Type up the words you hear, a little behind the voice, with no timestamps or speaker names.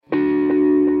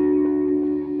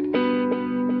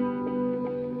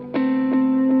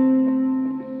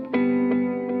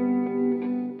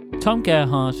Tom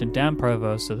Gerhardt and Dan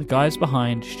Provost are the guys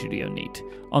behind Studio Neat.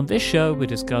 On this show, we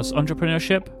discuss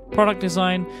entrepreneurship, product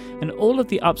design, and all of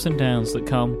the ups and downs that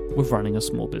come with running a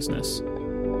small business.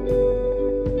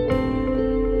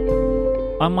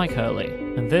 I'm Mike Hurley,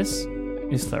 and this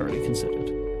is Thoroughly Considered.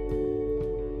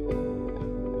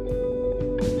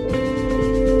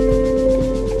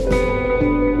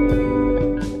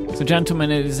 So, gentlemen,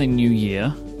 it is a new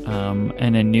year,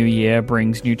 and a new year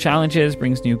brings new challenges,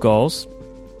 brings new goals.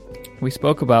 We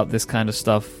spoke about this kind of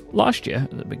stuff last year,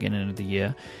 at the beginning of the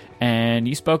year, and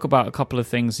you spoke about a couple of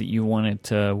things that you wanted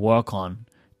to work on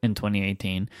in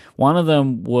 2018. One of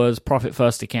them was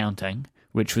profit-first accounting,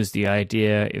 which was the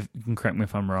idea, if you can correct me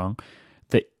if I'm wrong,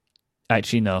 that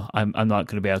actually, no, I'm not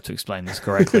going to be able to explain this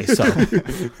correctly. So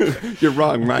You're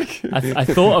wrong, Mike. I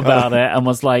thought about it and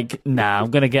was like, nah,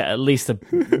 I'm going to get at least a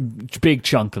big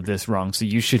chunk of this wrong. So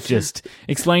you should just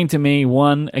explain to me,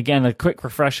 again, a quick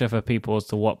refresher for people as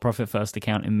to what profit first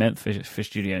accounting meant for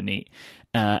Studio Neat,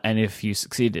 and if you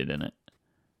succeeded in it.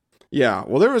 Yeah,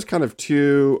 well, there was kind of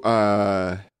two.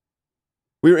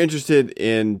 We were interested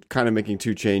in kind of making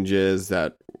two changes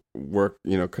that were,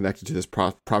 connected to this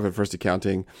profit first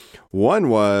accounting. One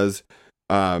was,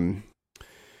 we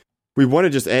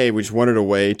just wanted a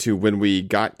way to, when we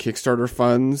got Kickstarter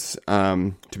funds,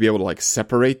 to be able to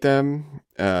separate them,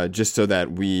 just so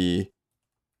that we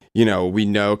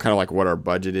know kind of what our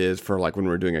budget is for when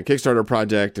we're doing a Kickstarter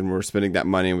project and we're spending that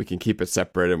money, and we can keep it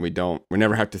separate, and we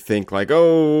never have to think kind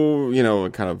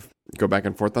of go back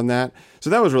and forth on that. So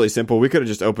that was really simple. We could have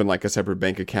just opened a separate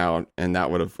bank account and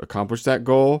that would have accomplished that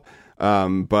goal.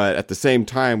 But at the same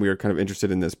time, we were kind of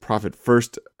interested in this profit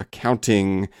first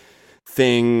accounting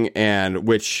thing, and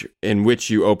in which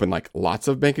you open lots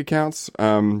of bank accounts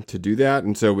to do that.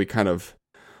 And so we kind of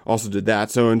also did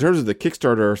that. So in terms of the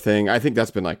Kickstarter thing, I think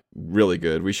that's been really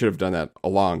good. We should have done that a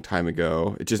long time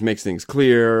ago. It just makes things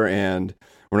clear, and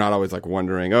we're not always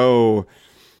wondering,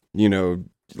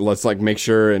 let's make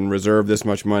sure and reserve this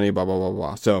much money, blah, blah, blah,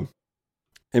 blah. So,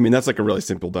 I mean, that's a really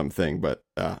simple, dumb thing, but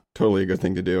totally a good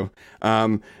thing to do.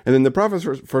 And then the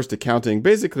profit first accounting,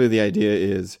 basically the idea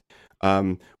is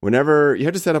whenever you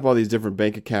have to set up all these different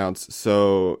bank accounts,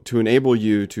 so to enable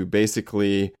you to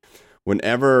basically,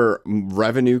 whenever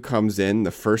revenue comes in,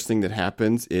 the first thing that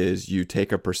happens is you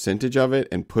take a percentage of it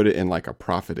and put it in a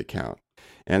profit account.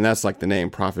 And that's the name,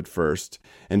 profit first.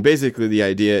 And basically the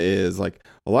idea is a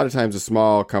lot of times with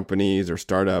small companies or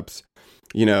startups,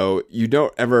 you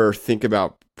don't ever think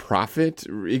about profit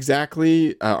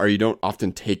exactly, or you don't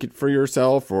often take it for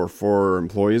yourself or for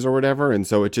employees or whatever. And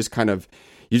so it just you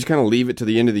just leave it to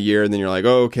the end of the year, and then you're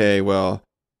oh, okay, well,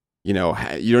 you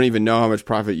don't even know how much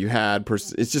profit you had.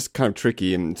 It's just kind of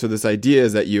tricky. And so this idea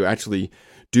is that you actually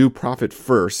do profit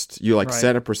first. You right.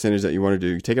 Set a percentage that you want to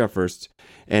do, you take it out first.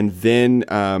 And then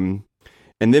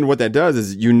what that does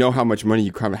is how much money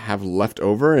you kind of have left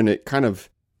over, and it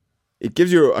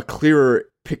gives you a clearer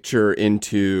picture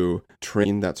into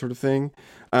train, that sort of thing.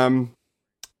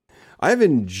 I've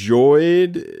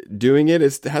enjoyed doing it.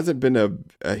 It hasn't been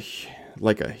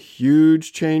a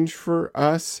huge change for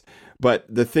us, but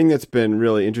the thing that's been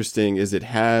really interesting is it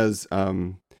has,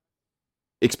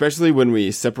 especially when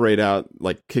we separate out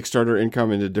Kickstarter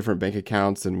income into different bank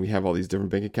accounts, and we have all these different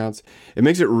bank accounts, it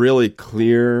makes it really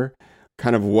clear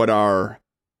kind of what our,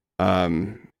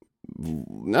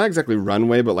 not exactly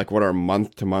runway, but what our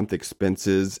month-to-month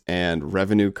expenses and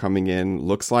revenue coming in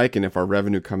looks like, and if our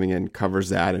revenue coming in covers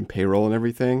that and payroll and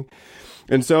everything.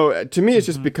 And so to me, it's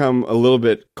just become a little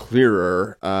bit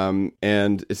clearer,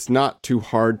 and it's not too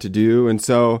hard to do. And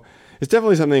so it's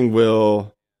definitely something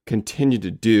we'll continue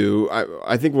to do.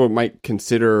 I think we might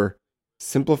consider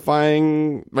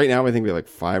simplifying. Right now, I think we have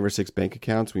 5 or 6 bank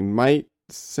accounts. We might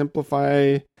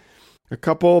simplify a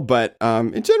couple, but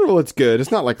in general, it's good.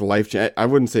 It's not life-changing. I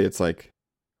wouldn't say it's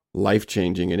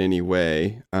life-changing in any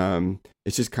way.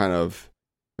 It's just kind of,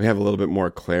 we have a little bit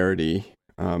more clarity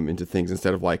into things,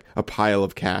 instead of a pile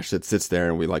of cash that sits there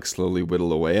and we slowly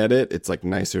whittle away at it. It's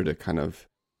nicer to kind of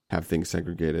have things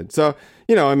segregated. So,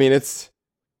 it's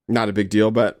not a big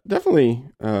deal, but definitely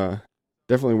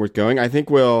worth going. I think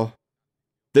the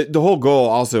whole goal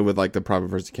also with the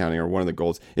profit first accounting, or one of the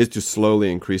goals, is to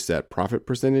slowly increase that profit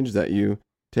percentage that you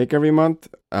take every month.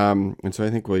 And so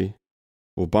I think we'll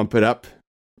bump it up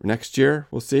next year.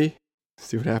 We'll see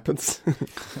what happens.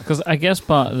 Because I guess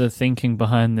part of the thinking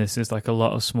behind this is a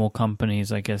lot of small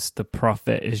companies, I guess the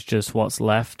profit is just what's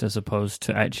left, as opposed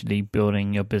to actually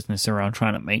building your business around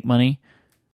trying to make money.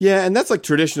 Yeah, and that's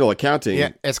traditional accounting.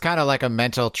 Yeah, it's kind of like a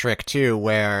mental trick too,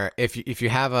 where if you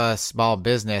have a small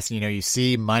business, you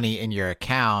see money in your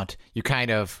account, you kind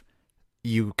of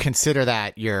you consider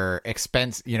that your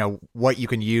expense, what you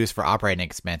can use for operating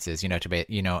expenses,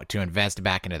 to invest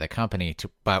back into the company.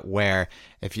 But where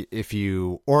if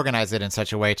you organize it in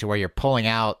such a way to where you're pulling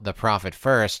out the profit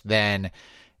first, then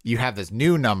you have this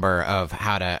new number of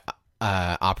how to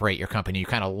operate your company. You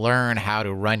kind of learn how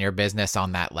to run your business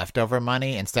on that leftover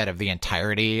money instead of the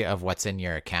entirety of what's in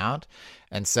your account.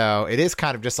 And so it is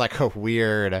kind of just like a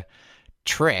weird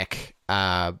trick,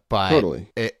 but Totally.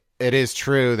 It is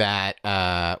true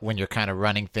that when you're kind of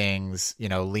running things,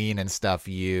 lean and stuff,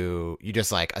 you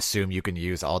just like assume you can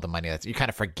use all the money. You kind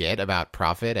of forget about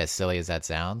profit, as silly as that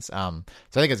sounds. So I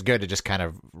think it's good to just kind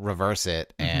of reverse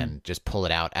it and just pull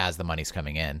it out as the money's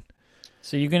coming in.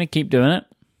 So you're going to keep doing it?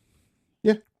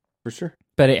 Yeah, for sure.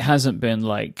 But it hasn't been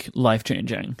like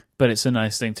life-changing, but it's a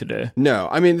nice thing to do. No,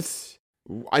 I mean,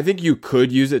 I think you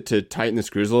could use it to tighten the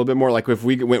screws a little bit more. Like if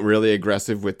we went really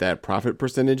aggressive with that profit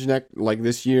percentage like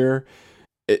this year,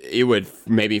 it would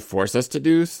maybe force us to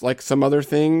do like some other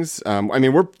things. I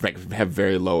mean, have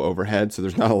very low overhead, so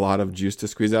there's not a lot of juice to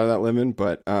squeeze out of that lemon.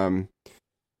 But it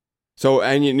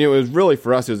was really,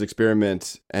 for us, it was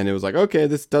experiment, and it was like, okay,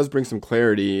 this does bring some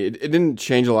clarity. It didn't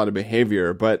change a lot of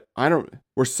behavior, but we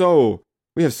have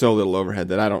so little overhead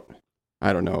that I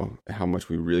don't know how much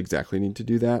we really exactly need to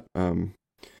do that.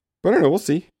 But I don't know. We'll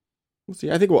see.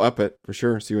 I think we'll up it for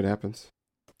sure. See what happens.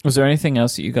 Was there anything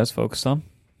else that you guys focused on?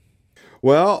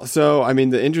 Well, so, I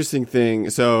mean, the interesting thing,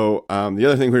 the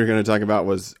other thing we were going to talk about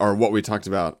was, or what we talked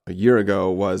about a year ago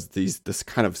was this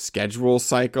kind of schedule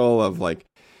cycle of like,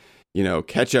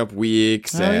 catch-up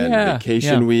weeks and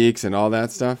vacation weeks and all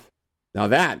that stuff. Now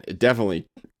that, it definitely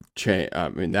changed. I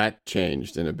mean, that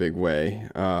changed in a big way,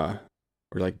 or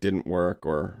like didn't work,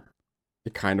 or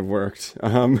it kind of worked.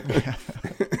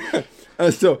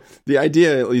 So the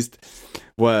idea, at least,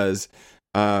 was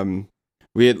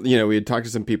we had talked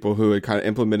to some people who had kind of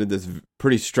implemented this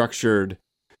pretty structured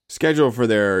schedule for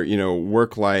their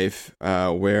work life,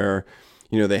 where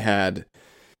they had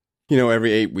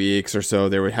every 8 weeks or so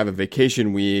they would have a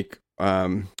vacation week,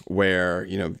 where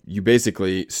you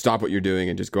basically stop what you're doing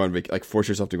and just go on like force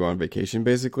yourself to go on vacation,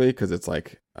 basically, because it's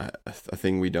like a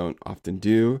thing we don't often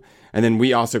do. And then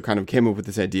we also kind of came up with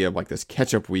this idea of like this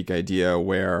catch-up week idea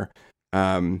where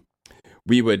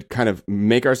we would kind of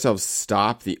make ourselves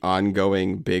stop the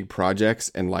ongoing big projects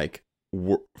and like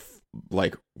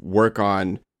work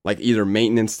on like either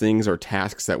maintenance things or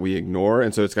tasks that we ignore.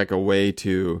 And so it's like a way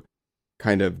to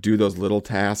kind of do those little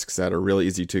tasks that are really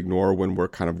easy to ignore when we're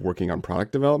kind of working on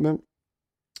product development.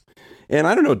 And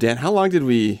I don't know, Dan, how long did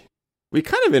we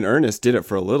kind of in earnest did it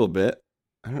for a little bit.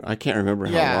 I can't remember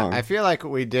how long. Yeah, I feel like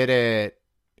we did it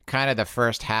kind of the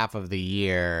first half of the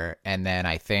year, and then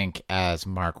I think as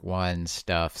Mark 1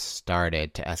 stuff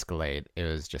started to escalate, it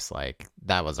was just like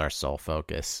that was our sole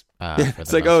focus.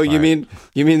 It's like, oh, part. you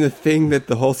mean the thing that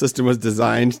the whole system was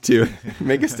designed to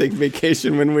make us take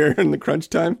vacation when we were in the crunch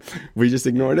time? We just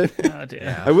ignored it. Oh,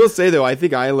 dear. I will say though, I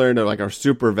think I learned like our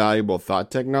super valuable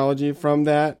thought technology from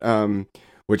that,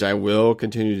 which I will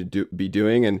continue to be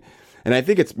doing, and I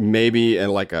think it's maybe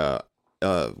like a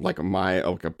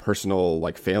personal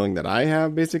like failing that I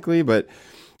have, basically. But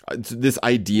this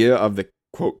idea of the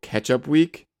quote catch-up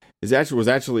week was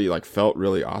actually like felt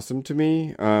really awesome to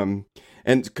me.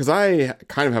 And because I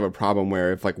kind of have a problem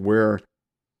where if like we're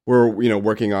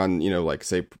working on like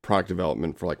say product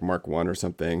development for like Mark 1 or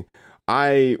something,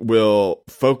 I will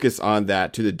focus on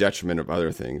that to the detriment of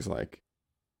other things like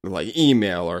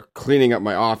email or cleaning up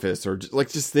my office or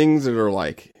just things that are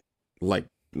like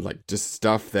just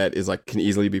stuff that is like can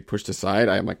easily be pushed aside.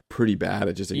 I'm like pretty bad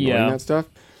at just ignoring that stuff.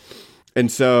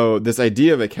 And so this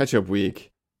idea of a catch-up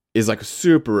week is like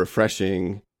super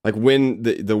refreshing. Like when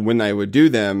when I would do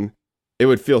them, it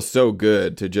would feel so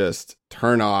good to just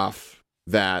turn off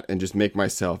that and just make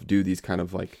myself do these kind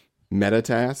of like meta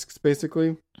tasks,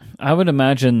 basically. I would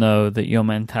imagine, though, that your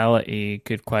mentality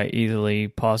could quite easily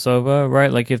pass over,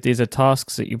 right? Like if these are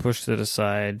tasks that you push to the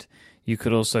side, you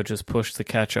could also just push the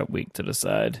catch-up week to the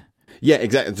side. Yeah,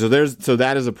 exactly. So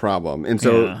that is a problem. And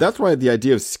so that's why the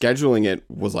idea of scheduling it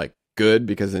was like good,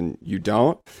 because then you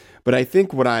don't. But I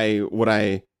think what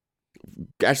I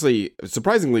actually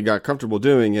surprisingly got comfortable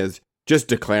doing is just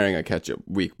declaring a catch-up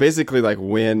week. Basically, like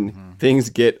when things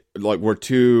get like were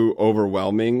too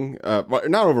overwhelming,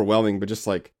 not overwhelming, but just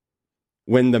like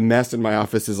when the mess in my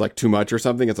office is like too much or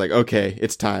something, it's like, okay,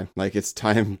 it's time. Like it's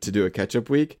time to do a catch-up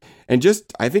week. And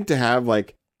just, I think to have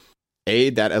like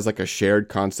that as like a shared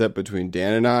concept between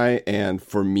Dan and I, and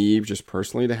for me just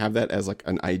personally to have that as like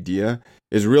an idea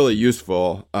is really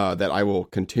useful, that I will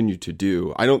continue to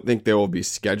do. I don't think they will be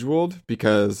scheduled,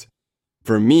 because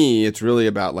for me, it's really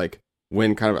about like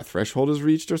when kind of a threshold is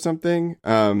reached or something.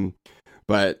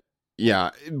 But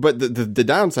yeah, but the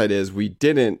downside is we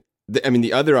didn't. I mean,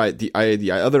 the other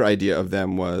idea of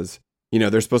them was,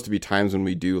 there's supposed to be times when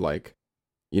we do like,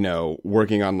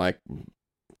 working on like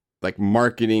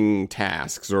marketing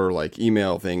tasks or like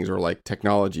email things or like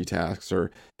technology tasks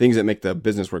or things that make the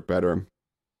business work better.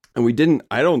 And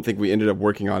I don't think we ended up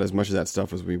working on as much of that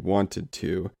stuff as we wanted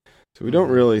to. So we don't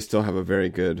really still have a very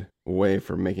good way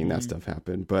for making that stuff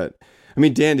happen. But I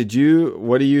mean, Dan,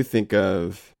 what do you think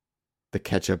of the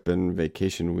catch-up and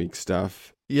vacation week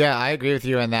stuff? Yeah, I agree with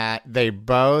you in that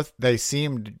they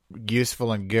seemed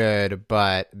useful and good,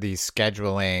 but the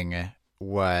scheduling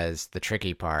was the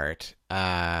tricky part.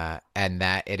 And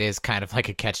that it is kind of like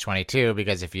a catch-22,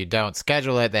 because if you don't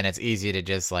schedule it, then it's easy to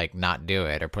just like not do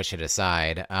it or push it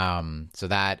aside. So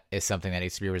that is something that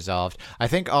needs to be resolved. I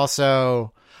think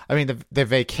also, I mean, the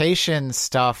vacation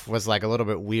stuff was like a little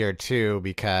bit weird too,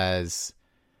 because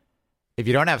if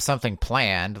you don't have something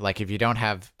planned, like if you don't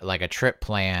have like a trip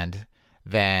planned,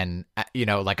 then,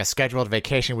 like a scheduled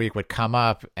vacation week would come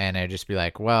up and it'd just be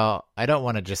like, well, I don't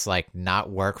want to just like not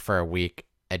work for a week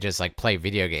and just like play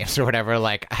video games or whatever.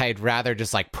 Like I'd rather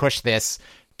just like push this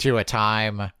to a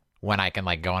time when I can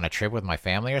like go on a trip with my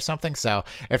family or something. So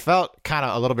it felt kind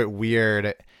of a little bit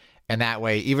weird in that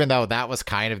way, even though that was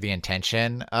kind of the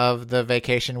intention of the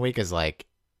vacation week, is like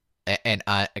an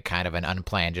kind of an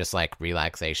unplanned, just like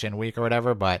relaxation week or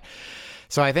whatever. But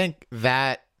so I think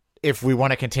that if we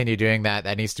want to continue doing that,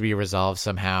 that needs to be resolved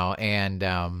somehow. And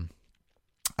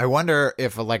I wonder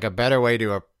if like a better way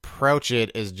to approach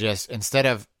it is just, instead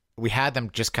of, we had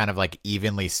them just kind of like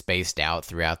evenly spaced out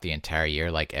throughout the entire year,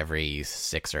 like every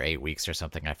 6 or 8 weeks or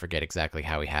something. I forget exactly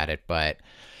how we had it, but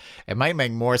it might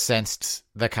make more sense,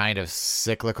 the kind of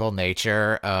cyclical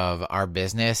nature of our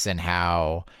business and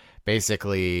how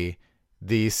basically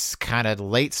these kind of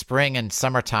late spring and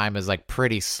summertime is like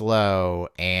pretty slow,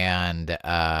 and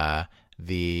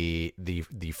the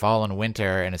fall and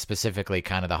winter, and specifically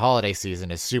kind of the holiday season,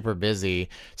 is super busy.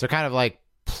 So kind of like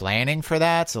planning for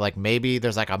that. So like maybe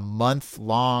there's like a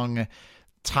month-long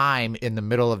time in the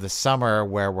middle of the summer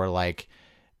where we're like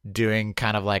doing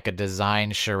kind of like a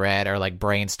design charrette or like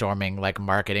brainstorming like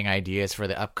marketing ideas for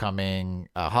the upcoming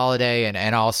holiday,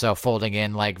 and also folding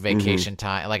in like vacation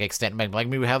time, like extend, like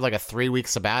maybe we have like a 3-week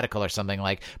sabbatical or something,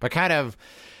 like, but kind of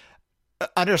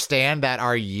understand that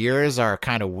our years are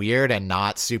kind of weird and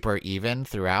not super even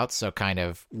throughout. So kind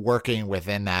of working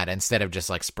within that instead of just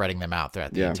like spreading them out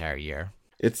throughout the entire year.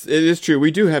 It is true. We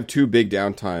do have 2 big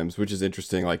downtimes, which is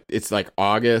interesting. Like it's like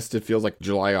August, it feels like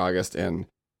July, August, and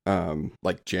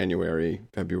like January,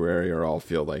 February are all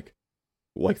feel like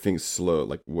things slow,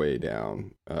 like way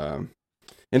down. And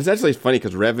it's actually funny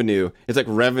because revenue is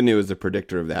the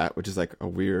predictor of that, which is like a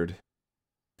weird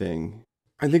thing.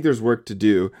 I think there's work to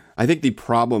do. I think the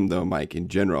problem though, Mike, in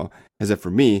general, is that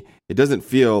for me, it doesn't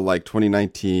feel like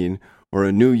 2019 or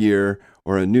a new year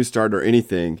or a new start or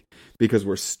anything, because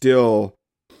we're still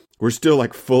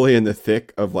like fully in the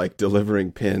thick of like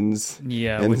delivering pins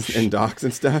and docs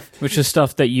and stuff. Which is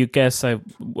stuff that you guess I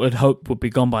would hope would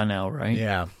be gone by now, right?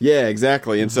 Yeah. Yeah,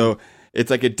 exactly. And so it's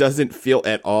like, it doesn't feel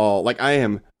at all like I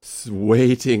am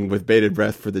waiting with bated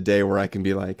breath for the day where I can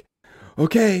be like,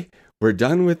 okay, we're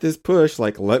done with this push.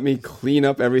 Like, let me clean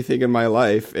up everything in my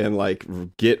life and like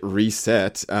get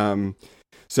reset.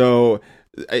 So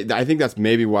I think that's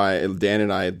maybe why Dan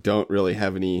and I don't really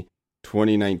have any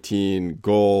 2019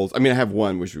 goals. I mean, I have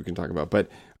one which we can talk about, but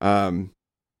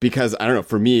because I don't know,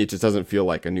 for me it just doesn't feel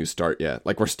like a new start yet.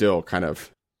 Like we're still kind of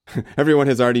everyone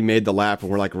has already made the lap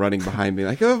and we're like running behind me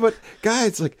like, oh, but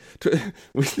guys, like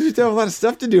we still have a lot of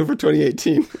stuff to do for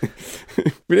 2018.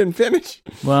 We didn't finish.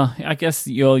 Well, I guess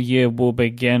your year will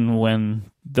begin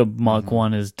when the Mark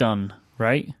 1 is done,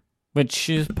 right? Which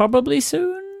is probably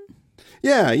soon.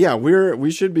 Yeah,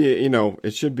 we should be,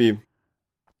 it should be,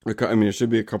 I mean, it should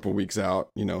be a couple weeks out.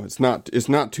 It's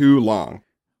not too long.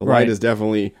 The light is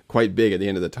definitely quite big at the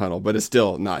end of the tunnel, but it's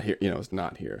still not here. It's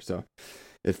not here. So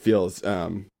it feels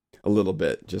a little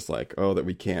bit just like, oh, that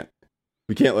we can't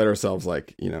let ourselves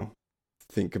like,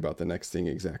 think about the next thing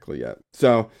exactly yet.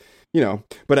 So,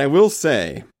 but I will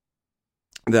say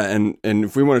that, and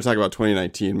if we want to talk about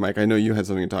 2019, Mike, I know you had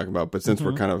something to talk about, but since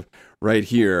we're kind of right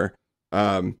here,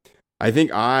 I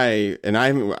think I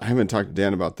haven't talked to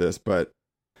Dan about this, but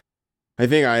I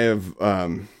think I have,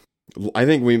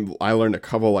 I learned a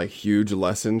couple like huge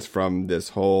lessons from this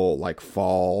whole like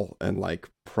fall and like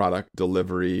product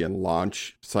delivery and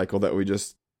launch cycle that we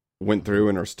just went through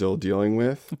and are still dealing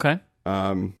with. Okay.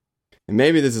 And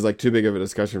maybe this is like too big of a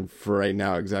discussion for right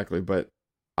now exactly, but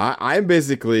I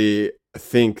basically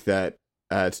think that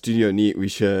at Studio Neat, we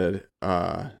should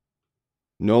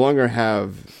no longer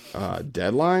have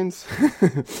deadlines,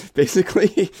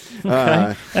 basically.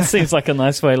 Okay. That seems like a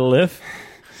nice way to live.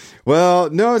 Well,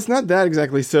 no, it's not that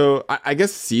exactly. So I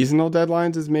guess seasonal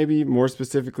deadlines is maybe more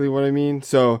specifically what I mean.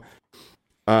 So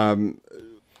I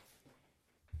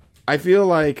feel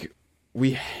like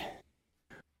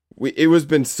it was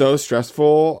been so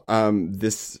stressful,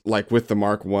 this, like, with the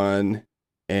Mark 1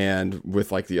 and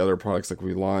with, like, the other products like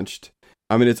we launched.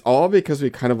 I mean, it's all because we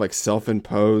kind of like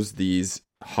self-imposed these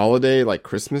holiday, like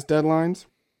Christmas deadlines.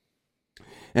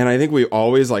 And I think we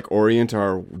always like orient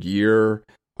our year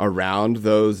around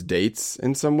those dates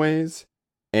in some ways.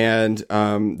 And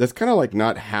that's kind of like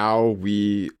not how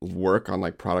we work on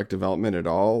like product development at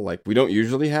all. Like, we don't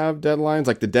usually have deadlines.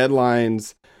 Like, the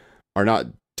deadlines are not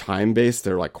time-based,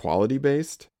 they're like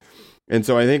quality-based. And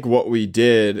so I think what we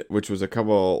did, which was a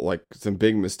couple, like, some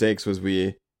big mistakes, was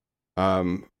we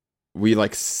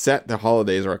like set the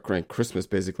holidays, or Christmas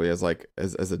basically, as like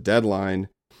as a deadline,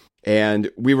 and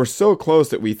we were so close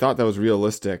that we thought that was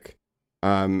realistic,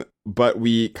 but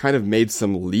we kind of made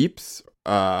some leaps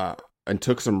and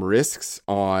took some risks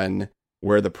on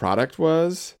where the product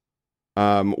was,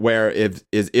 where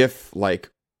if like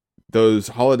those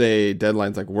holiday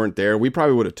deadlines like weren't there, we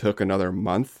probably would have took another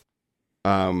month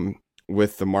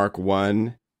with the Mark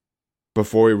 1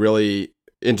 before we really,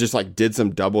 and just like did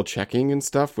some double checking and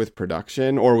stuff with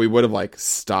production, or we would have like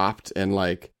stopped and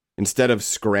like, instead of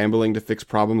scrambling to fix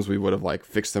problems, we would have like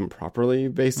fixed them properly,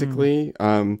 basically.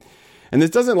 And this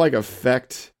doesn't like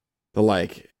affect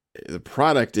the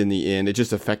product in the end. It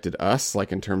just affected us,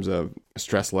 like, in terms of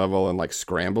stress level and like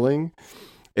scrambling.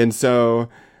 And so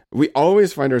we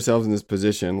always find ourselves in this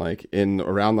position, like in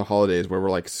around the holidays, where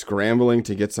we're like scrambling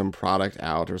to get some product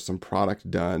out or some product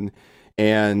done.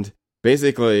 And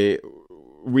basically,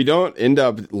 we don't end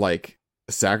up like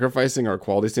sacrificing our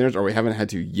quality standards, or we haven't had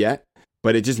to yet,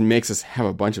 but it just makes us have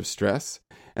a bunch of stress.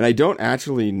 And I don't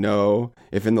actually know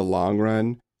if in the long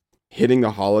run, hitting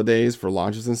the holidays for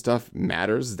launches and stuff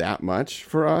matters that much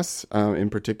for us in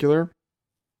particular.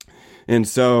 And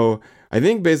so I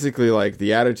think basically like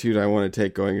the attitude I want to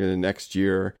take going into next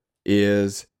year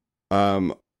is,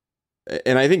 and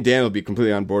I think Dan will be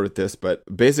completely on board with this, but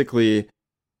basically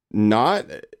not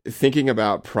thinking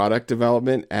about product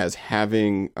development as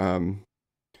having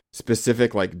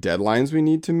specific like deadlines we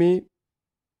need to meet,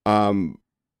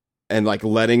 and like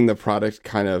letting the product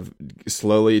kind of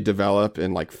slowly develop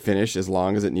and like finish as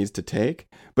long as it needs to take,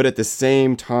 but at the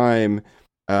same time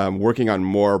working on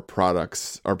more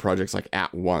products or projects like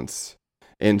at once.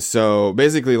 And so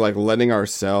basically like letting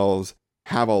ourselves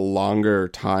have a longer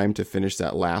time to finish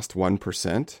that last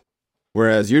 1%.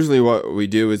 Whereas usually what we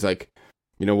do is like,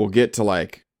 you know, we'll get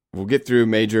through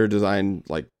major design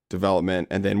like development,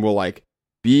 and then we'll like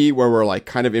be where we're like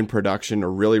kind of in production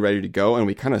or really ready to go, and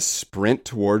we kind of sprint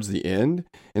towards the end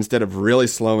instead of really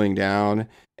slowing down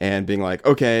and being like,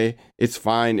 okay, it's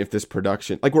fine if this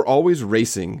production, like, we're always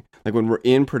racing. Like, when we're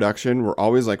in production, we're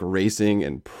always like racing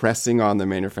and pressing on the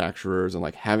manufacturers and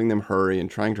like having them hurry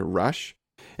and trying to rush.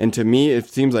 And to me, it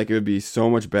seems like it would be so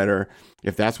much better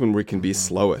if that's when we can be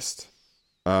slowest.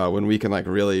 When we can like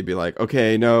really be like,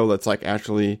 okay, no, let's like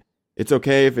actually, it's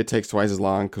okay if it takes twice as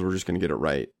long because we're just going to get it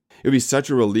right. It would be such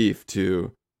a relief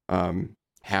to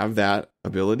have that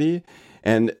ability.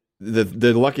 And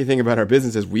the lucky thing about our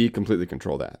business is we completely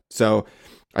control that. So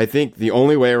I think the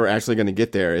only way we're actually going to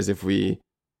get there is if we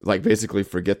like basically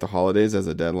forget the holidays as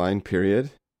a deadline, period.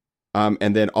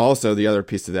 And then also the other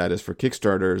piece of that is for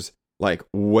Kickstarters, like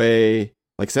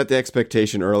set the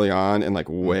expectation early on and like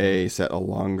set a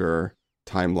longer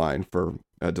timeline for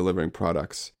delivering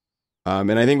products.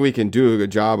 And I think we can do a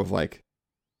good job of like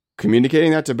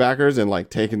communicating that to backers and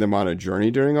like taking them on a journey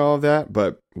during all of that.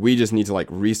 But we just need to like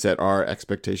reset our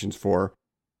expectations for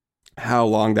how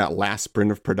long that last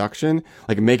sprint of production,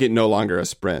 like make it no longer a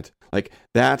sprint. Like,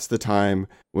 that's the time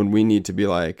when we need to be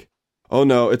like, oh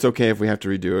no, it's okay if we have to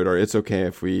redo it, or it's okay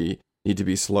if we need to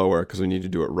be slower because we need to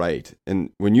do it right.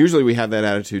 And when usually we have that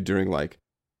attitude during like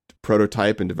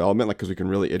prototype and development, like, because we can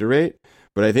really iterate.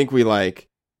 But I think we like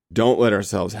don't let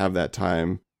ourselves have that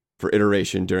time for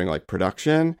iteration during like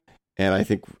production. And I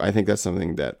think that's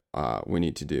something that we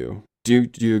need to do. Do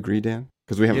you agree, Dan?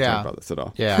 Because we haven't talked about this at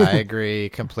all. Yeah, I agree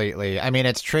completely. I mean,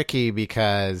 it's tricky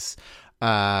because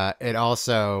it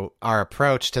also, our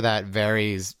approach to that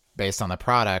varies based on the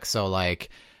product. So like,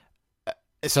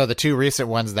 so the two recent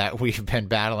ones that we've been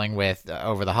battling with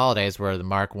over the holidays were the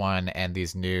Mark 1 and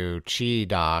these new Qi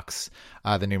docks,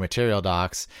 the new material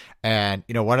docks. And,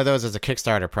 you know, one of those is a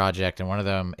Kickstarter project and one of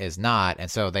them is not. And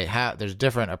so there's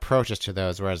different approaches to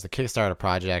those, whereas the Kickstarter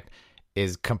project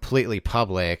is completely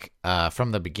public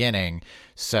from the beginning.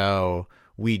 So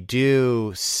we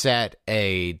do set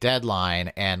a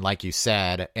deadline, and like you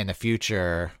said, in the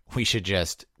future we should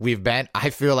just I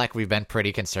feel like we've been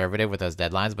pretty conservative with those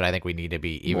deadlines, but I think we need to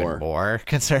be even more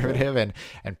conservative and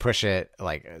push it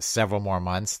like several more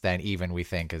months than even we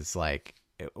think is like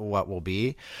what will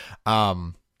be.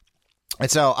 And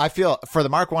so I feel for the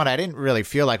Mark 1, I didn't really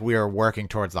feel like we were working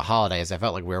towards the holidays. I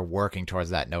felt like we were working towards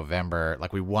that November,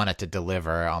 like we wanted to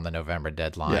deliver on the November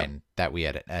deadline that we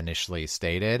had initially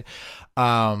stated.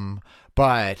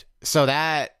 But so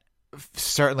that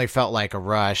certainly felt like a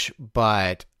rush.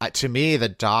 But to me, the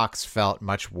docs felt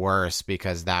much worse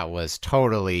because that was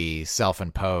totally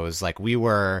self-imposed. Like we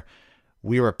were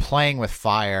playing with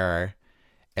fire,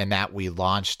 and that we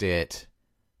launched it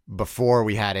before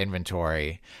we had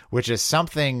inventory, which is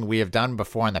something we have done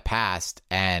before in the past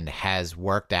and has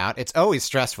worked out. It's always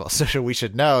stressful, so we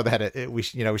should know that we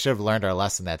should have learned our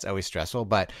lesson that it's always stressful,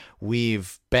 but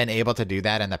we've been able to do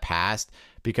that in the past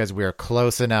because we're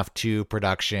close enough to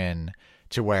production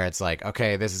to where it's like,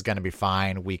 okay, this is going to be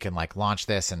fine. We can like launch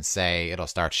this and say it'll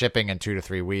start shipping in 2 to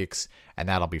 3 weeks and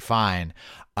that'll be fine.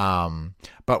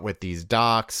 But with these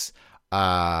docs,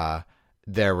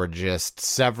 there were just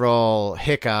several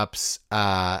hiccups,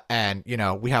 and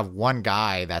we have one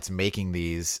guy that's making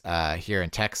these here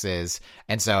in Texas,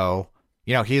 and so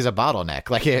he's a bottleneck.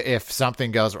 Like if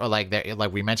something goes, or like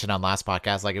we mentioned on last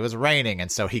podcast, like it was raining,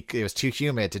 and so it was too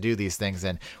humid to do these things,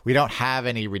 and we don't have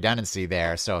any redundancy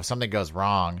there. So if something goes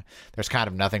wrong, there's kind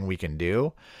of nothing we can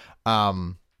do.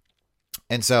 And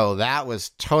so that was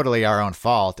totally our own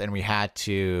fault, and we had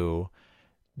to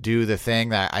do the thing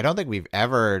that I don't think we've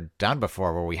ever done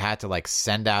before, where we had to like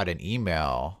send out an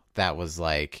email that was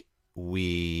like,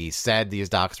 we said these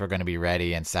docs were going to be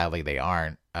ready and sadly they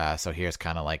aren't. So here's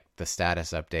kind of like the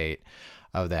status update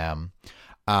of them.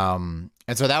 And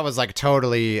so that was like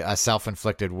totally a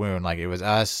self-inflicted wound. Like it was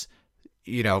us,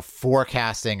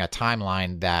 forecasting a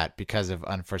timeline that because of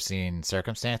unforeseen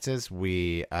circumstances,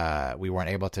 we weren't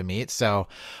able to meet. So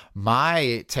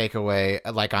my takeaway,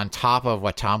 like on top of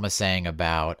what Tom was saying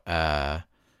about, allowing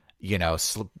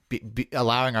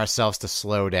ourselves to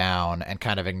slow down and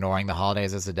kind of ignoring the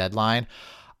holidays as a deadline,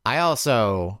 I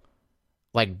also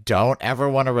like don't ever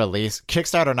want to release,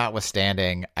 Kickstarter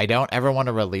notwithstanding, I don't ever want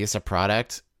to release a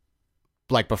product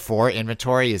like before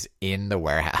inventory is in the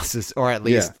warehouses, or at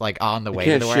least like on the way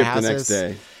to the warehouses. The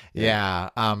next day. Yeah.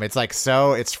 It's like,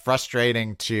 so it's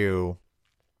frustrating to,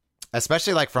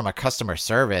 especially like from a customer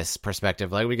service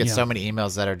perspective, like we get so many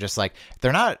emails that are just like,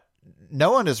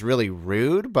 no one is really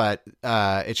rude, but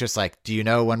it's just like, do you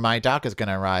know when my doc is going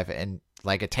to arrive? And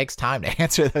like, it takes time to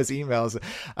answer those emails.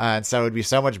 And so it would be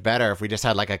so much better if we just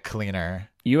had like a cleaner.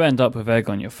 You end up with egg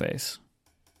on your face.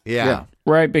 Yeah.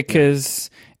 Right, because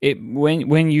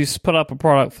when you put up a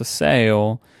product for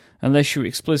sale, unless you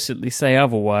explicitly say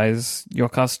otherwise, your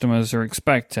customers are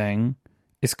expecting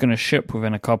it's going to ship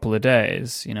within a couple of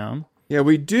days, Yeah,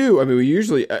 we do. I mean, we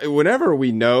usually, whenever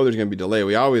we know there's going to be delay,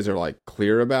 we always are like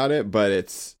clear about it, but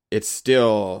it's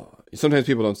still, sometimes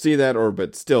people don't see that,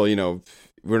 but still,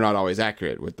 we're not always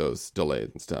accurate with those delays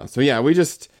and stuff. So yeah, we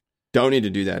just don't need to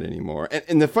do that anymore.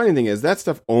 And the funny thing is that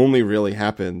stuff only really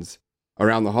happens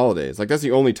around the holidays. Like that's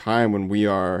the only time when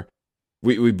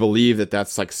we believe that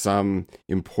that's like some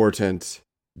important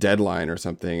deadline or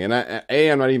something. And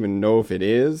I'm not even know if it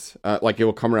is, like it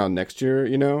will come around next year,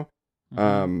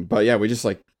 but yeah, we just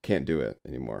like can't do it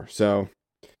anymore. So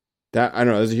that, I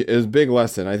don't know, it was a big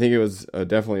lesson. I think it was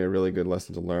definitely a really good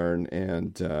lesson to learn.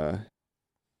 And,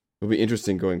 it'll be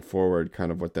interesting going forward,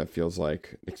 kind of what that feels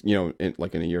like, in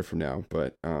a year from now.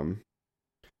 But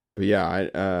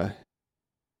yeah,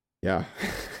 yeah,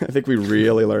 I think we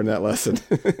really learned that lesson.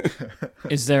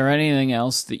 Is there anything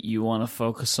else that you want to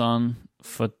focus on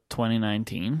for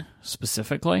 2019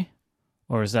 specifically?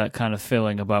 Or is that kind of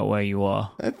feeling about where you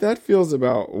are? That feels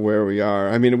about where we are.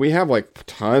 I mean, we have like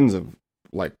tons of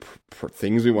like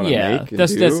things we want to make and do.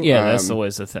 That's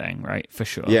always the thing, right? For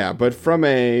sure. Yeah, but from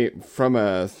a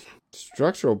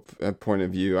structural point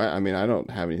of view, I mean, I don't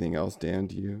have anything else. Dan,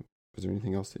 do you? Was there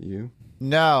anything else that you?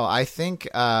 No, I think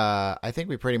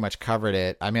we pretty much covered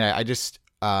it. I mean, I just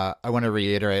I want to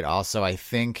reiterate also, I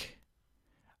think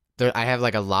I have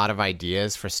like a lot of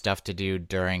ideas for stuff to do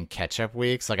during catch-up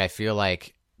weeks. Like I feel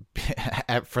like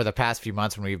for the past few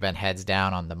months when we've been heads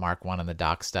down on the Mark 1 and the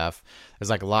dock stuff, there's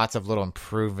like lots of little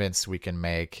improvements we can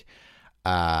make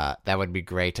that would be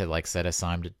great to like set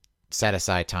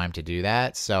aside time to do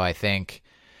that. So I think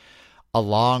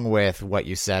along with what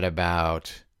you said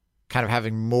about kind of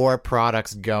having more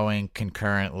products going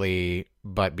concurrently,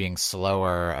 but being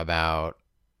slower about,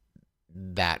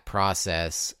 that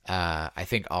process, I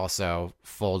think also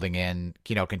folding in,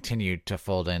 continue to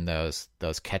fold in those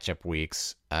catch-up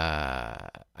weeks.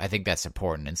 I think that's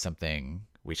important and something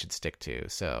we should stick to.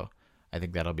 So I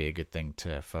think that'll be a good thing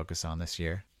to focus on this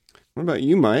year. What about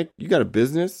you, Mike? You got a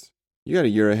business? You got a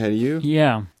year ahead of you?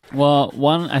 Yeah. Well,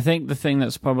 I think the thing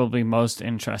that's probably most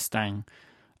interesting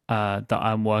that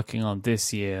I'm working on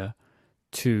this year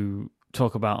to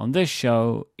talk about on this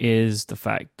show is the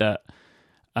fact that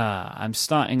I'm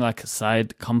starting like a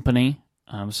side company.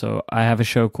 So I have a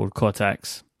show called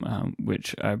Cortex,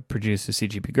 which I produce with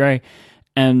CGP Grey.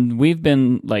 And we've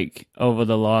been like over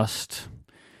the last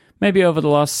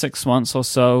 6 months or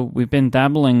so, we've been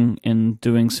dabbling in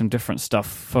doing some different stuff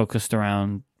focused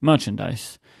around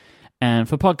merchandise. And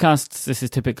for podcasts, this is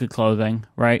typically clothing,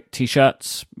 right?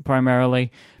 T-shirts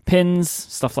primarily, pins,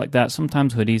 stuff like that,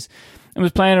 sometimes hoodies. And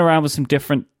was playing around with some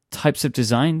different types of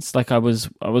designs. Like I was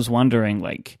wondering,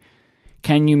 like,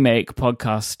 can you make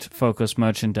podcast-focused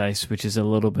merchandise which is a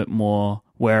little bit more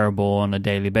wearable on a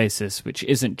daily basis, which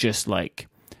isn't just like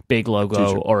big logo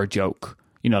T-shirt. or a joke?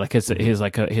 Like here's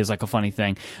like a funny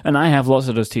thing. And I have lots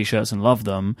of those T-shirts and love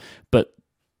them, but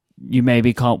you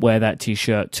maybe can't wear that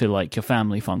T-shirt to like your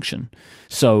family function.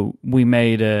 So we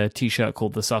made a T-shirt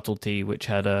called the Subtlety, which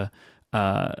had a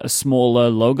smaller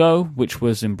logo, which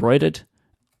was embroidered.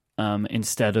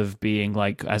 Instead of being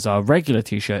like, as our regular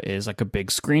T-shirt is, like a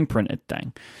big screen printed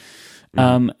thing.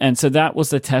 And so that was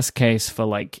the test case for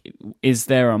like, is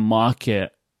there a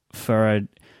market for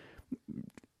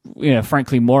a,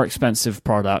 frankly, more expensive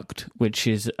product, which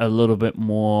is a little bit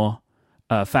more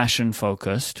fashion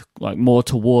focused, like more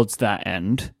towards that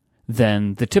end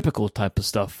than the typical type of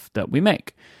stuff that we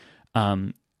make.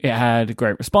 It had a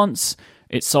great response.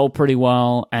 It sold pretty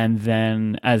well, and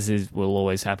then, will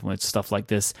always happen with stuff like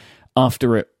this,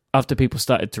 after people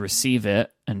started to receive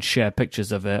it and share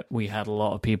pictures of it, we had a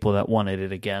lot of people that wanted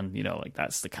it again. Like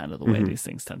that's the kind of the way these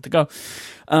things tend to go.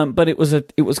 But it was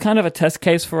kind of a test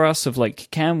case for us of like,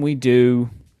 can we do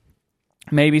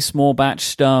maybe small batch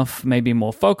stuff, maybe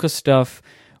more focused stuff?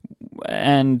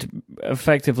 And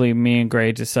effectively, me and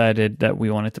Gray decided that we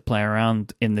wanted to play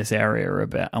around in this area a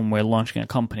bit, and we're launching a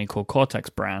company called Cortex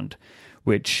Brand,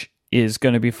 which is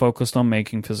going to be focused on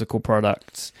making physical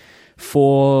products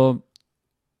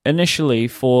initially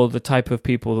for the type of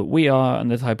people that we are and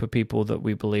the type of people that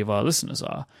we believe our listeners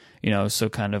are. So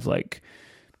kind of like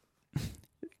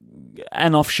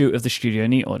an offshoot of the Studio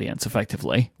Neat audience,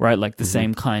 effectively, right? Like the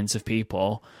same kinds of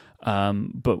people,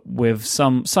 but with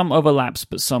some overlaps,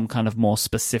 but some kind of more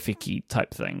specific-y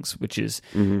type things, which is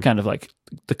kind of like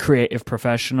the creative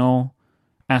professional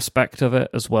aspect of it,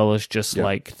 as well as just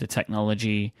like the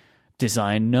technology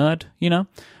design nerd,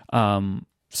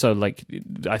 so like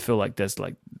I feel like there's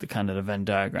like the kind of the Venn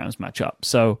diagrams match up.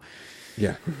 So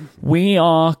yeah, we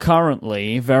are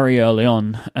currently very early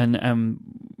on and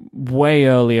way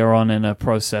earlier on in a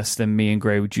process than me and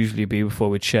Gray would usually be before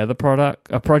we'd share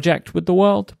a project with the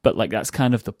world. But like that's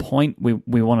kind of the point.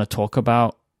 We want to talk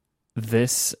about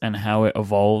this and how it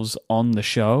evolves on the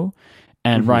show.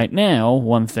 And right now,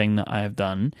 one thing that I have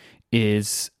done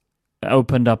is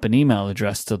opened up an email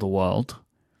address to the world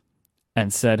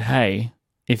and said, hey,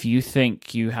 if you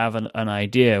think you have an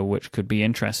idea which could be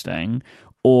interesting,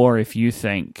 or if you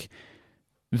think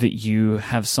that you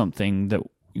have something that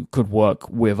could work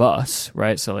with us,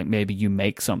 right? So like maybe you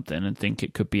make something and think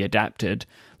it could be adapted,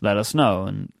 let us know.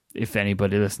 And if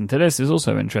anybody listening to this is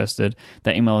also interested,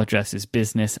 that email address is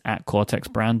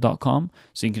business@cortexbrand.com.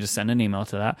 So you can just send an email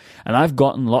to that. And I've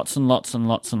gotten lots and lots and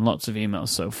lots and lots of emails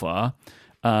so far.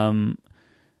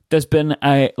 There's been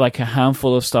a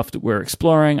handful of stuff that we're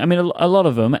exploring. I mean, a lot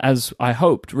of them, as I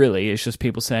hoped, really, is just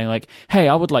people saying like, hey,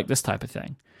 I would like this type of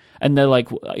thing. And they're like,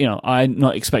 I'm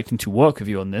not expecting to work with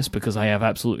you on this because I have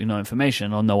absolutely no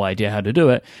information or no idea how to do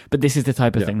it. But this is the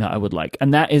type of thing that I would like.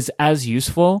 And that is as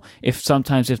useful, if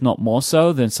not more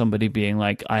so, than somebody being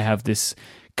like, I have this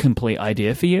complete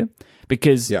idea for you.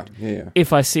 Because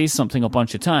if I see something a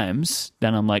bunch of times,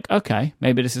 then I'm like, okay,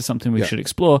 maybe this is something we should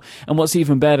explore. And what's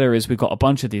even better is we've got a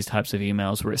bunch of these types of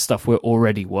emails where it's stuff we're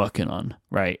already working on,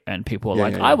 right? And people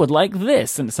are I would like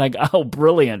this. And it's like, oh,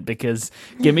 brilliant, because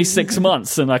give me 6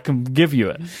 months and I can give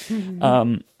you it.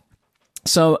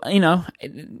 So,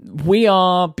 we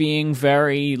are being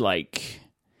very,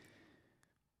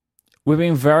 we're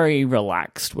being very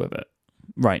relaxed with it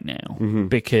right now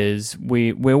because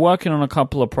we're working on a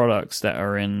couple of products that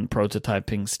are in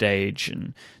prototyping stage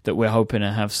and that we're hoping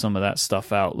to have some of that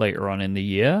stuff out later on in the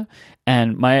year.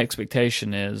 And my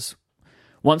expectation is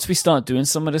once we start doing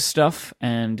some of this stuff,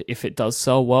 and if it does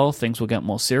sell well, things will get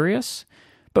more serious.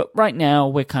 But right now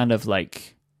we're kind of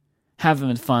like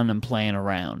having fun and playing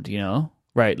around, you know?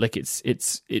 Right? Like it's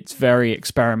very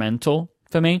experimental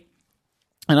for me.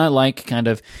 And I like kind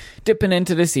of dipping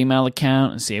into this email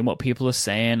account and seeing what people are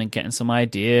saying and getting some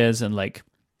ideas, and like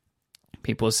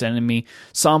people are sending me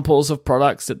samples of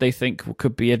products that they think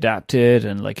could be adapted,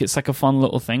 and like it's like a fun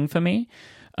little thing for me.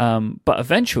 But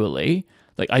eventually,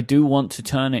 like I do want to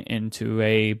turn it into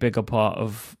a bigger part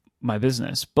of my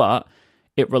business, but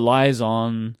it relies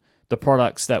on the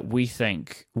products that we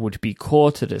think would be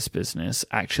core to this business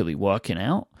actually working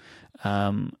out.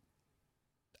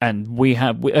 And we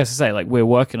have, as I say, like we're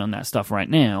working on that stuff right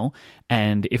now.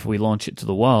 And if we launch it to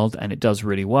the world and it does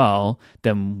really well,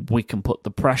 then we can put the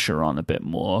pressure on a bit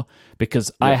more,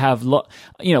 because I have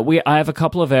I have a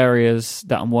couple of areas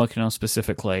that I'm working on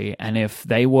specifically. And if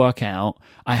they work out,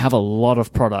 I have a lot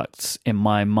of products in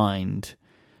my mind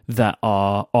that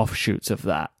are offshoots of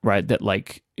that, right? That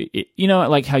like, you know,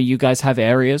 like how you guys have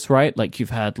areas, right? Like you've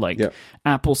had like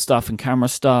Apple stuff and camera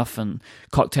stuff and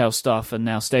cocktail stuff and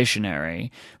now stationery,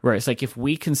 where it's like if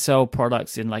we can sell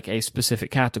products in like a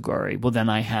specific category, well then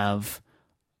I have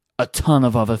a ton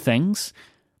of other things,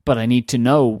 but I need to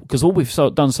know, because all we've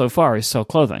done so far is sell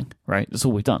clothing, right? That's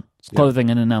all we've done. It's clothing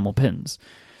and enamel pins.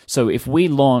 So if we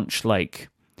launch like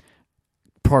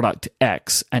product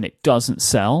X and it doesn't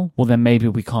sell, well then maybe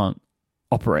we can't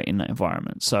operate in that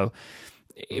environment. So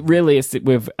it really is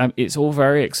that it's all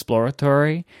very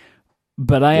exploratory,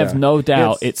 but I have no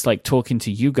doubt it's like talking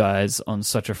to you guys on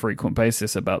such a frequent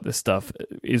basis about this stuff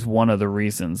is one of the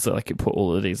reasons that I could put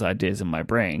all of these ideas in my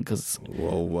brain. Because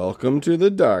welcome to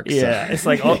the dark side. Yeah, it's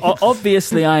like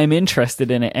obviously I am interested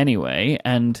in it anyway,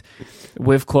 and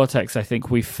with Cortex I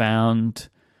think we found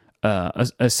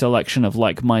a selection of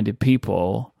like-minded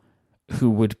people who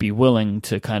would be willing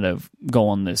to kind of go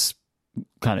on this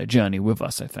kind of journey with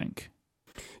us, I think.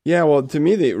 Yeah, well, to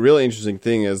me, the really interesting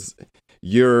thing is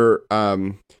you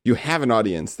have an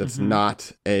audience that's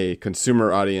not a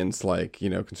consumer audience, like, you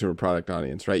know, consumer product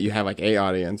audience, right? You have like a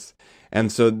audience.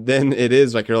 And so then it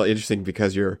is like really interesting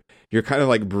because you're kind of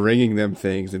like bringing them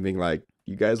things and being like,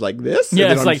 you guys like this? Yeah,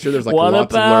 and it's I'm like, sure there's like what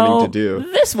lots of about learning to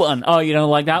do. this one? Oh, you don't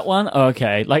like that one?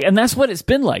 Okay. Like, and that's what it's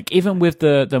been like, even with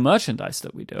the merchandise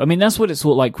that we do. I mean, that's what it's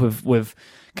like with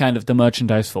kind of the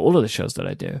merchandise for all of the shows that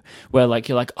I do, where like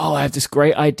you're like, oh, I have this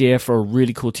great idea for a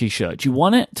really cool t-shirt. Do you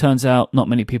want it? Turns out not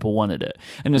many people wanted it.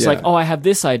 And it's like, oh, I have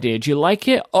this idea. Do you like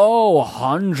it? Oh,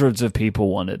 hundreds of people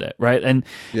wanted it, right? And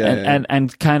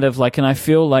kind of like, and I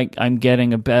feel like I'm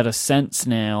getting a better sense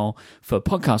now for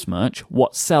podcast merch,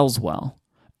 what sells well.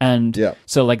 And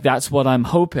so like that's what I'm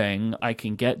hoping I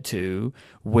can get to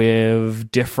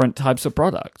with different types of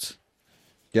products.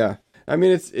 Yeah. I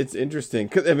mean, it's interesting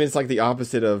because I mean, it's like the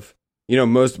opposite of, you know,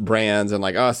 most brands and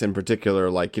like us in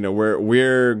particular, like, you know,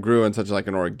 we're grew in such like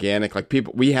an organic, like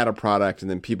people, we had a product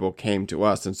and then people came to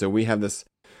us. And so we have this,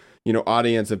 you know,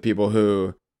 audience of people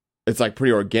who it's like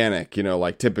pretty organic, you know,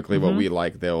 like typically what we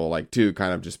like, they'll like too,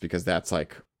 kind of just because that's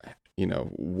like, you know,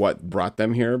 what brought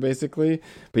them here basically.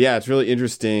 But yeah, it's really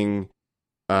interesting.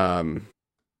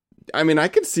 I mean, I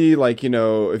could see like, you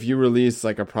know, if you release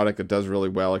like a product that does really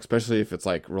well, especially if it's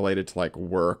like related to like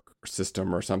work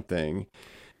system or something,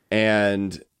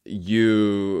 and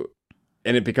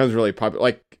it becomes really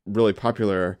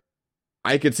popular,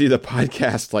 I could see the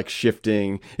podcast like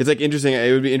shifting. It's like interesting.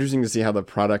 It would be interesting to see how the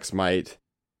products might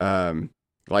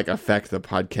like affect the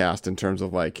podcast in terms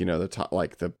of like, you know,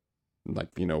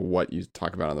 you know, what you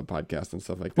talk about on the podcast and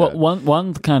stuff like that. Well,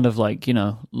 one kind of like, you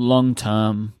know,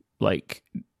 long-term like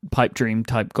pipe dream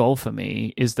type goal for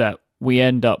me is that we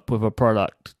end up with a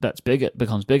product that's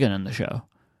becomes bigger than the show,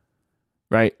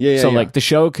 right? So like the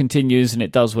show continues and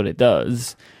it does what it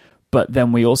does, but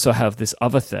then we also have this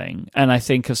other thing, and I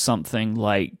think of something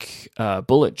like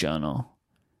Bullet Journal,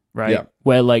 right? Yeah.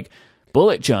 Where like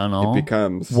Bullet Journal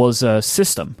was a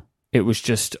system. It was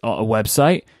just a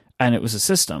website and it was a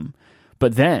system,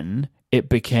 but then it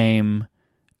became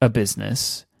a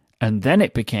business, and then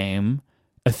it became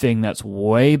a thing that's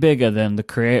way bigger than the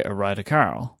creator, Ryder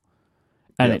Carroll.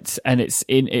 And it's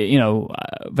in, you know,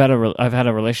 I've had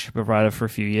a relationship with Ryder for a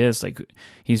few years. Like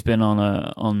he's been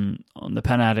on the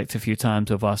Pen Addict a few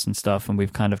times with us and stuff, and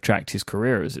we've kind of tracked his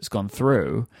career as it's gone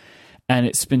through. And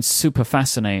it's been super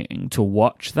fascinating to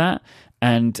watch that.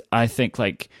 And I think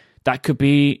like that could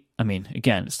be, I mean,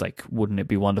 again, it's like, wouldn't it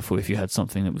be wonderful if you had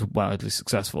something that was wildly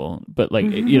successful? But like,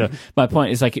 you know, my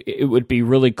point is like, it would be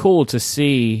really cool to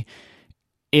see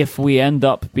if we end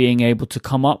up being able to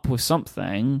come up with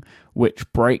something which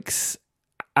breaks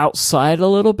outside a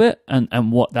little bit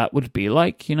and what that would be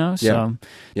like, you know? So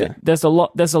there's a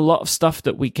lot of stuff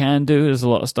that we can do. There's a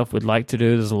lot of stuff we'd like to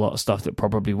do. There's a lot of stuff that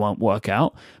probably won't work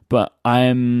out, but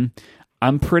I'm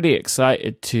pretty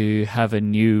excited to have a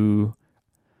new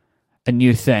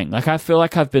thing. Like, I feel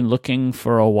like I've been looking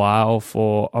for a while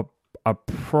for a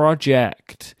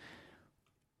project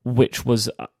which was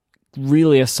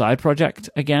really a side project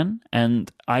again,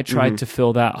 and I tried to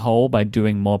fill that hole by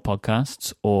doing more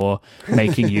podcasts or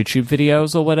making YouTube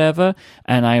videos or whatever,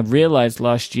 and I realized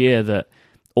last year that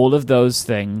all of those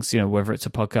things, you know, whether it's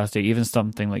a podcast or even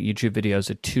something like YouTube videos,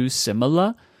 are too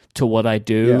similar to what I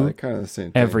do kind of the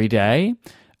same thing. every day.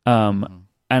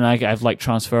 And I have like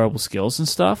transferable skills and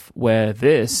stuff, where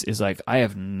this is like, I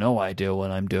have no idea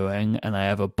what I'm doing, and I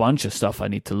have a bunch of stuff I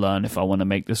need to learn if I want to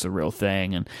make this a real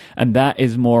thing. And that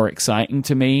is more exciting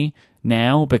to me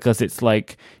now, because it's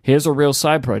like, here's a real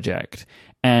side project.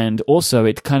 And also,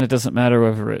 it kind of doesn't matter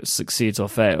whether it succeeds or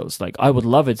fails. Like, I would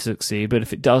love it to succeed, but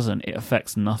if it doesn't, it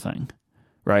affects nothing,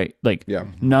 right? Like,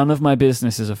 none of my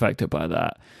business is affected by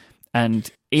that.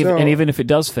 And even if it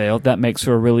does fail, that makes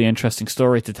for a really interesting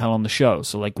story to tell on the show.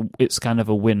 So, like, it's kind of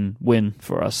a win-win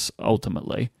for us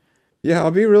ultimately. Yeah,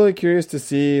 I'll be really curious to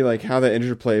see like how the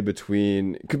interplay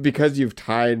between, because you've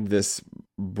tied this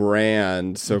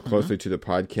brand so closely to the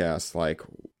podcast, like,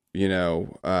 you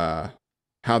know,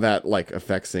 how that like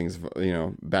affects things, you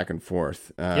know, back and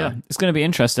forth. Yeah, it's going to be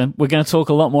interesting. We're going to talk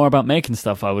a lot more about making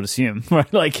stuff, I would assume,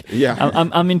 right? Like,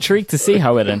 I'm intrigued to see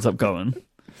how it ends up going.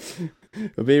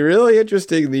 It'll be really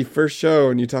interesting the first show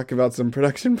when you talk about some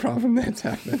production problem that's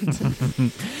happened.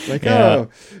 Like,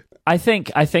 I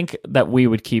think that we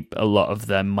would keep a lot of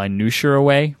the minutia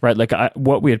away, right? Like,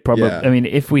 what we had probably, I mean,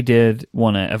 if we did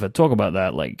want to ever talk about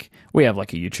that, like, we have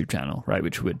like a YouTube channel, right?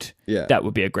 Which would, that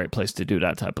would be a great place to do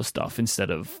that type of stuff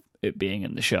instead of it being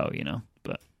in the show, you know?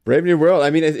 But Brave New World,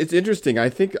 I mean, it's interesting. I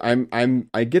think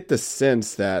I get the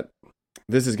sense that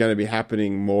this is going to be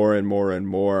happening more and more and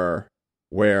more,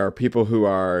 where people who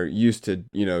are used to,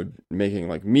 you know, making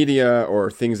like media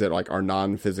or things that like are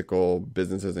non-physical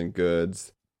businesses and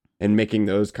goods and making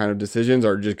those kind of decisions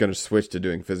are just going to switch to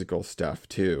doing physical stuff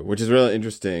too, which is really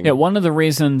interesting. Yeah, one of the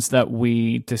reasons that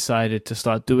we decided to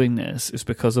start doing this is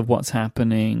because of what's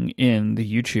happening in the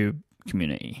YouTube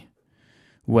community,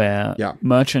 where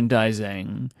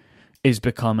merchandising is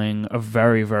becoming a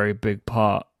very, very big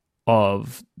part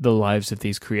of the lives of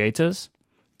these creators.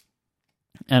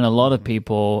 And a lot of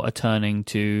people are turning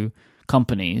to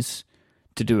companies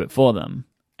to do it for them.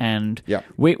 And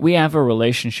we have a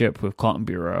relationship with Cotton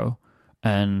Bureau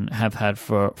and have had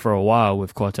for a while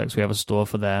with Cortex. We have a store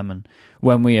for them. And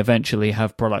when we eventually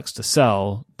have products to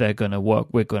sell, we're going to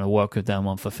work with them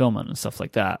on fulfillment and stuff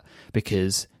like that,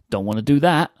 because don't want to do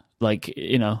that. Like,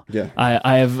 you know,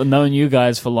 I have known you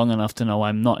guys for long enough to know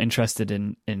I'm not interested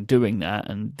in doing that,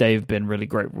 and they've been really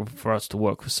great for us to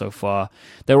work with so far.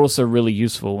 They're also really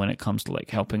useful when it comes to like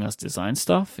helping us design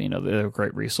stuff. You know, they're a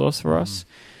great resource for us.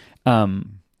 But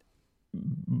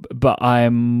I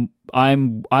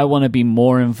want to be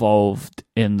more involved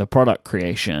in the product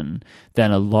creation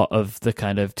than a lot of the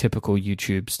kind of typical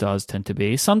YouTube stars tend to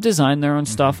be. Some design their own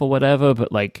stuff or whatever,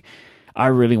 but like, I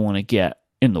really want to get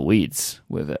in the weeds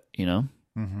with it, you know,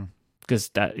 because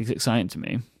that is exciting to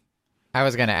me. I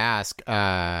was going to ask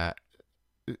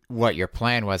what your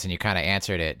plan was, and you kind of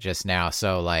answered it just now.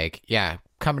 So, like, yeah,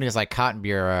 companies like Cotton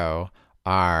Bureau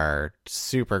are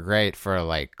super great for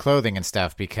like clothing and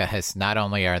stuff, because not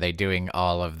only are they doing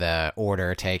all of the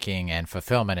order taking and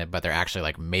fulfillment, but they're actually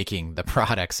like making the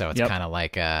product. So it's kind of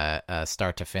like a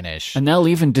start to finish. And they'll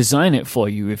even design it for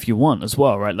you if you want as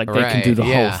well, right? Like they can do the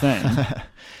whole thing.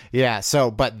 Yeah.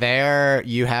 So, but there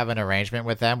you have an arrangement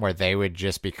with them where they would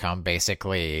just become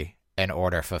basically an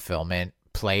order fulfillment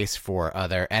place for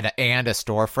other and a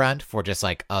storefront for just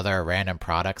like other random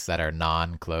products that are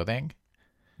non-clothing.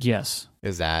 Yes.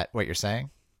 Is that what you're saying?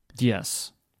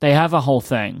 Yes. They have a whole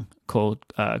thing called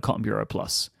Cotton Bureau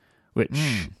Plus, which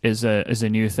is a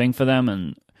new thing for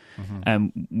them,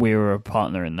 and we were a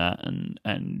partner in that,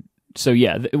 and so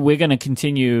yeah, we're going to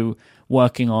continue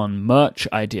working on merch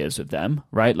ideas with them,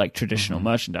 right? Like traditional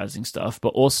merchandising stuff, but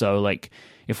also like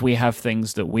if we have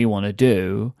things that we want to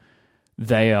do,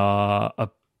 they are a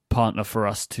partner for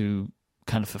us to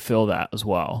kind of fulfill that as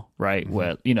well, right?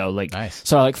 Where, you know, like,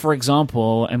 so like, for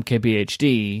example,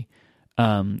 MKBHD,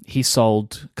 he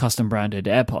sold custom branded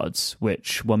AirPods,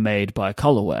 which were made by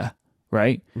Colorware,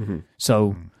 right?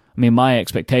 So, I mean, my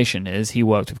expectation is he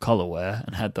worked with Colorware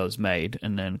and had those made,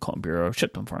 and then Cotton Bureau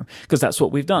shipped them for him, because that's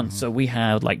what we've done. So we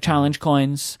had like challenge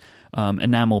coins,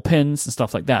 enamel pins and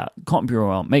stuff like that. Cotton Bureau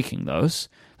aren't making those.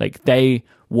 Like they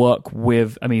work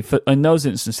with, I mean, in those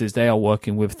instances, they are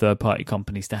working with third-party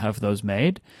companies to have those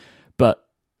made. But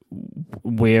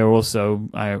we're also,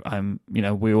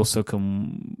 we also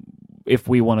can, if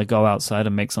we want to go outside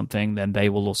and make something, then they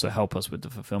will also help us with the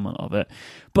fulfillment of it.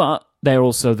 But they're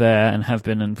also there and have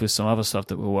been, and with some other stuff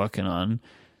that we're working on,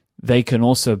 they can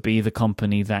also be the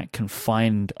company that can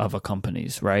find other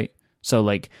companies, right? So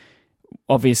like,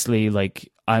 obviously,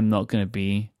 like I'm not going to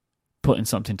be putting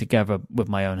something together with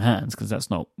my own hands because that's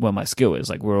not where my skill is.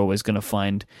 Like we're always going to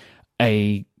find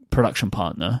a production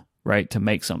partner, right, to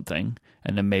make something,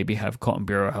 and then maybe have Cotton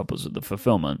Bureau help us with the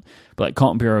fulfillment. But like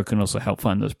Cotton Bureau can also help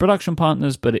find those production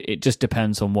partners, but it just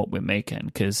depends on what we're making,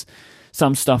 because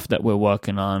some stuff that we're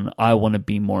working on, I want to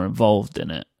be more involved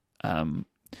in it.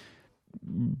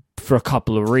 For a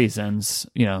couple of reasons,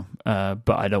 but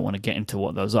I don't want to get into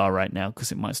what those are right now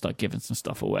because it might start giving some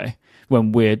stuff away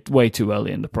when we're way too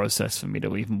early in the process for me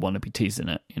to even want to be teasing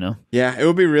it, Yeah, it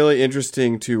would be really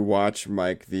interesting to watch,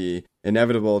 Mike, the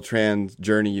inevitable trans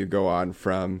journey you go on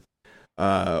from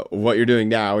what you're doing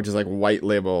now, which is like white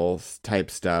label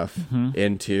type stuff,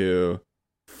 into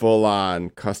full-on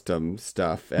custom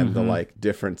stuff and the like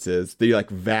differences, the like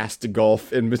vast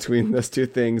gulf in between those two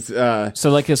things. So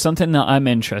like it's something that I'm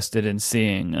interested in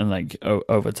seeing and like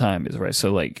over time is right.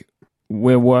 So like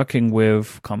we're working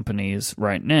with companies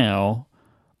right now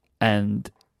and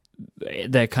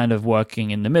they're kind of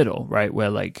working in the middle, right? Where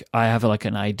like I have like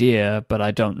an idea, but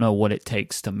I don't know what it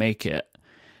takes to make it.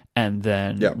 And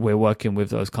then we're working with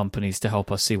those companies to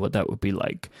help us see what that would be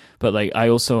like. But like I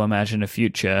also imagine a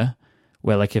future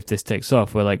where like if this takes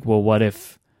off, we're like, well, what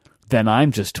if then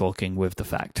I'm just talking with the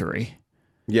factory?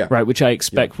 Yeah. Right, which I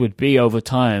expect would be over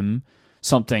time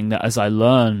something that as I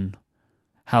learn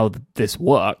how this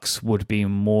works would be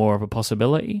more of a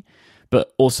possibility.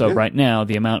 But also right now,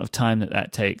 the amount of time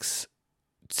that takes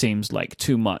seems like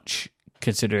too much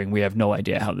considering we have no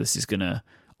idea how this is going to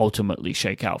ultimately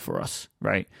shake out for us,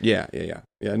 right? Yeah.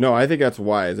 No, I think that's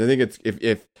wise. I think it's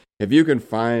if you can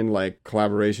find like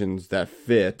collaborations that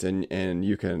fit and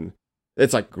you can,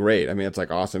 it's like great. I mean, it's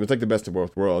like awesome. It's like the best of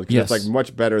both worlds. Yes. It's like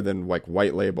much better than like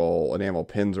white label enamel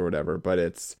pins or whatever, but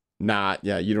it's not,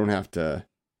 you don't have to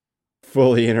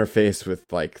fully interface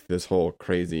with like this whole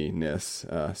craziness.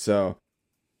 So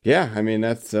yeah, I mean,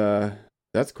 that's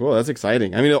cool. That's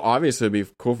exciting. I mean, obviously it'd be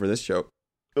cool for this show.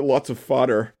 Lots of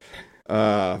fodder.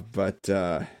 But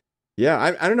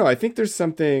yeah, I don't know. I think there's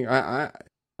something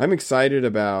I'm excited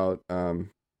about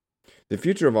the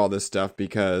future of all this stuff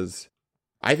because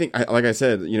I think, like I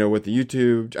said, with the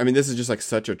YouTube, I mean, this is just like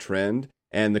such a trend.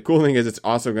 And the cool thing is it's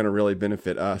also going to really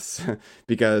benefit us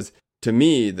because to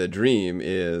me, the dream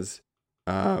is,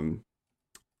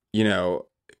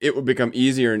 it will become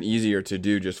easier and easier to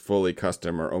do just fully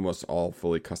custom or almost all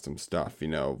fully custom stuff,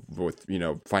 with,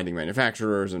 finding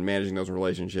manufacturers and managing those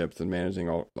relationships and managing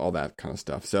all that kind of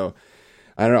stuff. So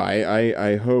I don't know.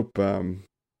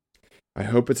 I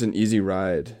hope it's an easy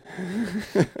ride.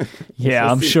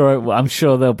 Yeah, I'm sure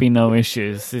there'll be no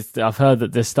issues. I've heard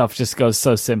that this stuff just goes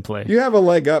so simply. You have a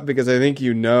leg up because I think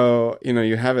you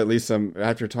have at least some,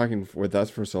 after talking with us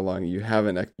for so long, you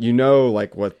haven't,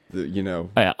 like what the,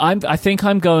 I think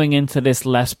I'm going into this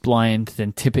less blind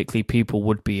than typically people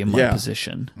would be in my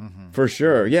position. Mm-hmm. For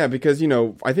sure. Yeah, because,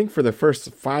 I think for the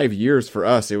first 5 years for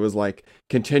us, it was like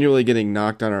continually getting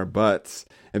knocked on our butts.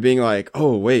 And being like,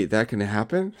 oh, wait, that can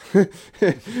happen?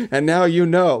 And now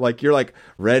like, you're like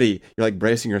ready. You're like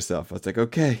bracing yourself. It's like,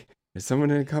 okay, is someone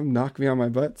going to come knock me on my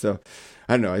butt? So,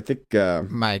 I don't know. I think...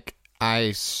 Mike,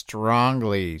 I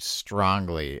strongly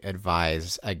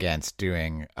advise against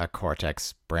doing a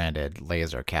Cortex-branded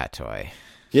laser cat toy.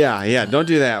 Yeah, don't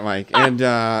do that, Mike. And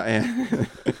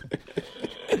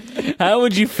how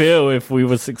would you feel if we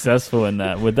were successful in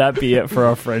that? Would that be it for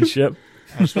our friendship?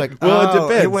 I was like, well, it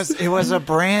depends. It was a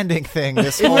branding thing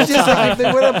this whole It was just time. like we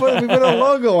put a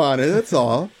logo on it. That's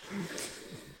all.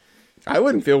 I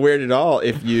wouldn't feel weird at all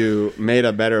if you made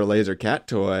a better laser cat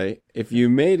toy. If you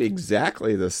made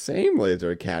exactly the same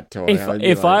laser cat toy,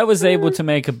 if I was able to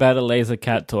make a better laser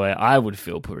cat toy, I would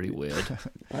feel pretty weird.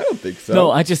 I don't think so.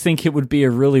 No, I just think it would be a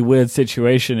really weird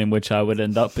situation in which I would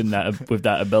end up in that with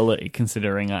that ability,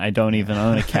 considering I don't even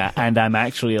own a cat and I'm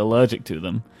actually allergic to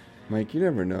them. Mike, you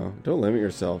never know. Don't limit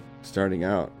yourself starting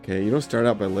out, okay? You don't start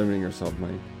out by limiting yourself,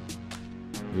 Mike.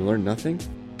 You learn nothing?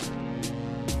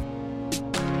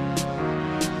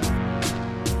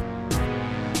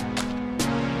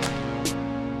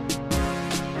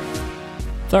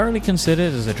 Thoroughly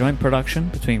Considered is a joint production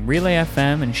between Relay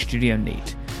FM and Studio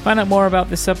Neat. Find out more about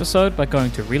this episode by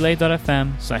going to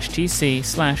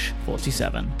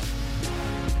relay.fm/tc/47.